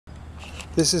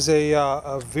This is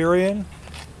a Varian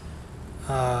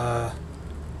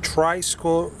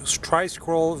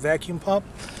TriScroll vacuum pump.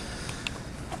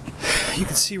 You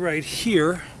can see right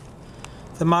here,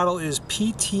 the model is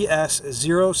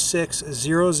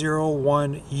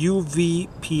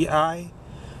PTS06001UVPI.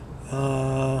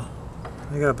 I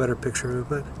got a better picture of it,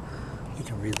 but you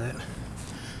can read that.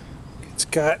 It's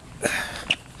got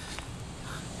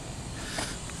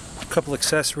a couple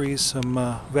accessories, some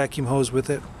vacuum hose with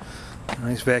it, a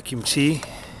nice vacuum tee.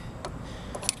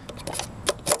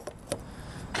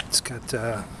 It's got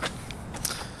some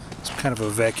kind of a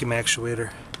vacuum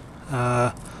actuator.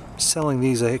 Selling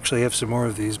these, I actually have some more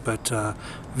of these, but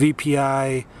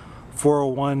VPI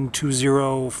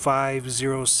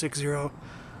 401205060. I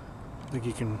think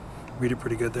you can read it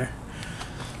pretty good there.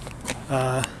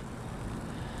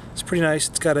 It's pretty nice.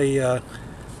 It's got a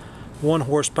 1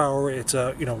 horsepower. It's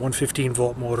a 115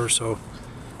 volt motor, so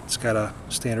it's got a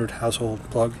standard household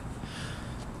plug.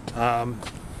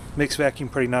 Makes vacuum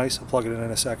pretty nice. I'll plug it in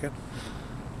a second.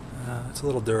 It's a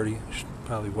little dirty. I should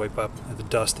probably wipe up the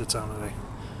dust that's on it.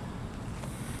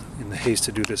 In the haste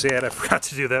to do this ad, I forgot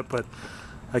to do that, but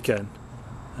I can.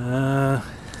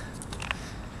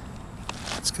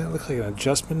 It's got to look like an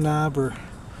adjustment knob or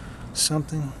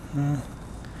something.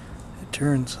 It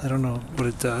turns. I don't know what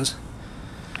it does.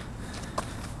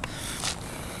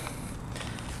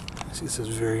 See, it says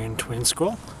Varian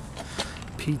TriScroll.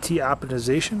 PT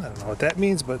optimization. I don't know what that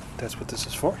means, but that's what this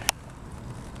is for.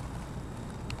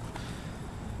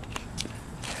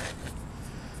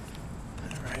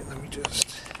 Alright, let me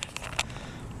just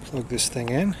plug this thing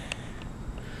in.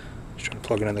 Just trying to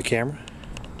plug it in the camera.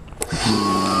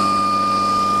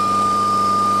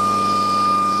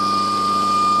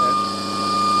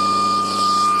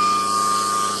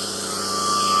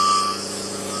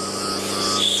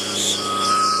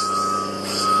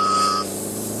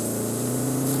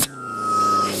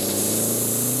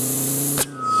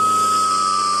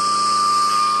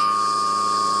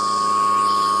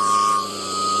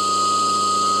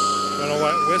 Don't know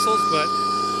why it whistles, but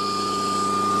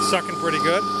it's sucking pretty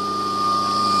good.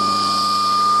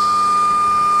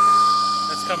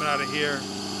 That's coming out of here.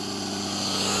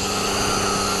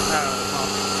 Out of the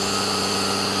pump.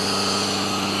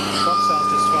 Pump sounds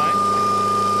just fine.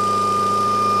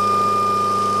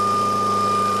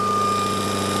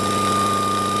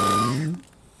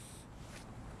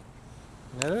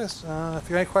 There it is. If you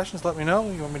have any questions, let me know.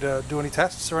 You want me to do any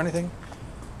tests or anything,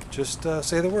 just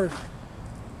say the word.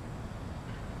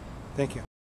 Thank you.